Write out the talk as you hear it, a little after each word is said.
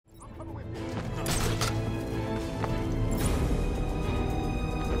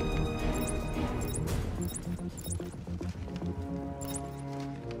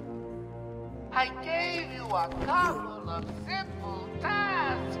a couple of simple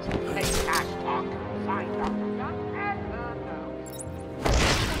tasks. Make cash talk, find Dr. Young, and learn notes. You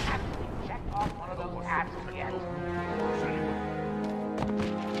have to check off one of those tasks yet.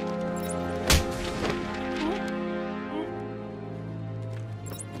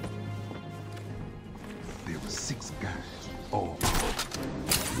 There were 6 guys. Oh,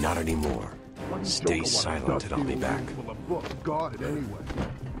 not anymore. Stay silent and I'll be back. Well, a book guarded anyway.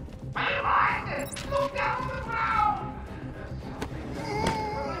 Behind it! Look down the ground!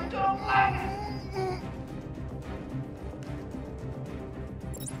 Don't let it!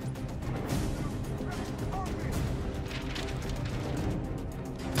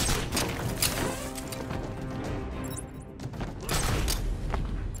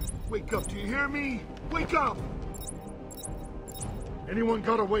 Wake up, do you hear me? Wake up! Anyone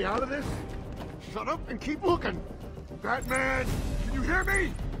got a way out of this? Shut up and keep looking! Batman, can you hear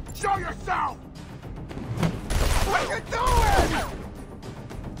me? Show yourself! What are you doing?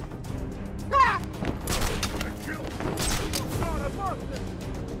 Ah!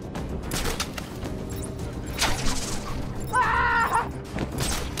 Ah!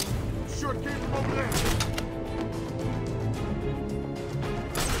 Sure came from over there.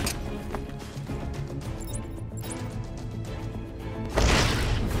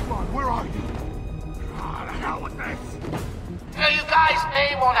 Where are you? Ah, the hell with this! You guys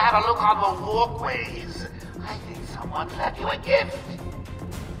may want to have a look on the walkways. I think someone left you a gift.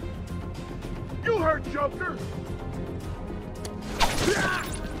 You heard Joker!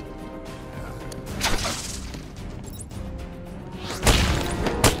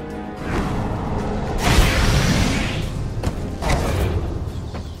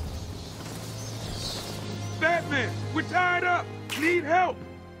 Batman, we're tied up! Need help!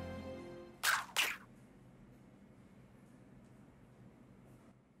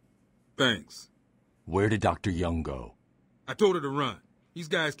 Thanks. Where did Dr. Young go? I told her to run. These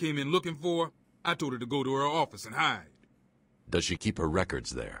guys came in looking for her. I told her to go to her office and hide. Does she keep her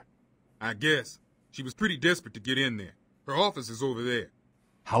records there? I guess. She was pretty desperate to get in there. Her office is over there.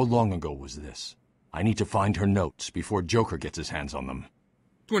 How long ago was this? I need to find her notes before Joker gets his hands on them.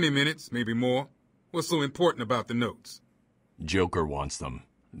 20 minutes, maybe more. What's so important about the notes? Joker wants them.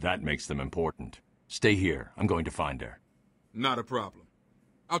 That makes them important. Stay here. I'm going to find her. Not a problem.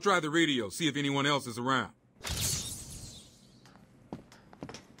 I'll try the radio, see if anyone else is around.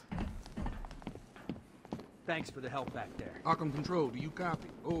 Thanks for the help back there. Arkham Control, do you copy?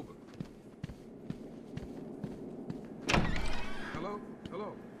 Over. Hello?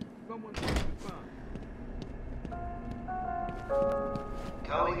 Hello? Someone say it's fine.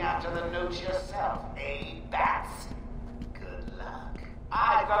 Going after the notes yourself, eh, Bats? Good luck.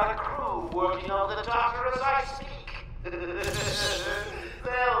 I've got a crew working on the doctor as I speak.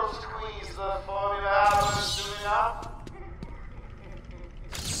 They'll squeeze the formula out of us soon enough.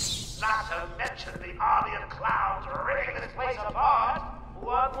 Not to mention the army of clowns ripping this place apart.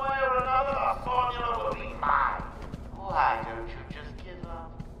 One way or another, the formula will be mine. Why don't you just give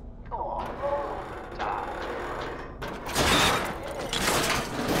up? Go on, roll the dice.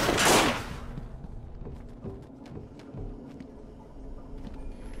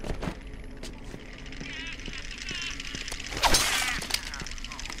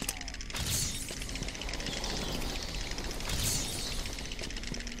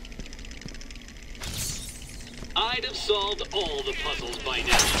 I'd have solved all the puzzles by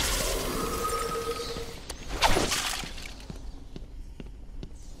now.